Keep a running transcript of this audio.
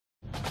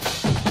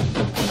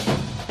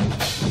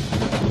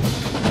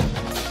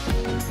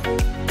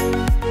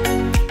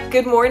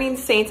Good morning,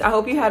 Saints. I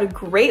hope you had a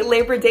great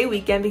Labor Day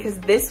weekend because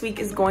this week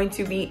is going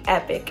to be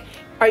epic.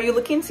 Are you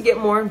looking to get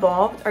more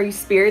involved? Are you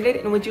spirited?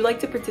 And would you like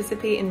to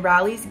participate in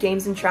rallies,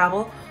 games, and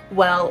travel?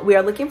 Well, we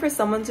are looking for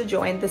someone to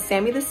join the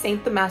Sammy the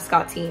Saint the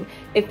mascot team.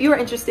 If you are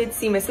interested,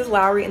 see Mrs.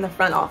 Lowary in the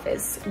front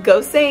office.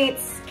 Go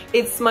Saints!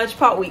 It's Smudge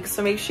Pot Week,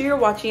 so make sure you're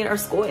watching our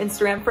school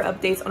Instagram for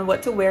updates on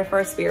what to wear for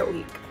our Spirit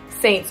Week.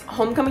 Saints,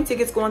 homecoming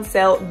tickets go on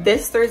sale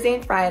this Thursday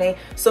and Friday,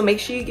 so make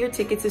sure you get your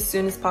tickets as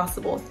soon as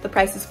possible. The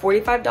price is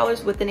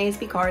 $45 with an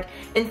ASB card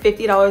and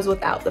 $50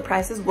 without. The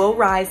prices will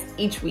rise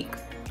each week.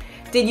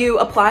 Did you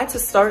apply to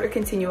start or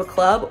continue a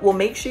club? Well,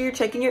 make sure you're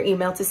checking your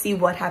email to see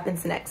what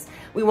happens next.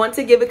 We want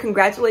to give a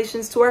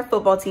congratulations to our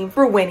football team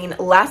for winning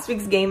last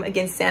week's game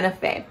against Santa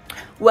Fe.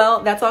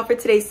 Well, that's all for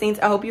today, Saints.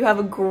 I hope you have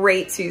a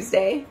great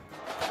Tuesday.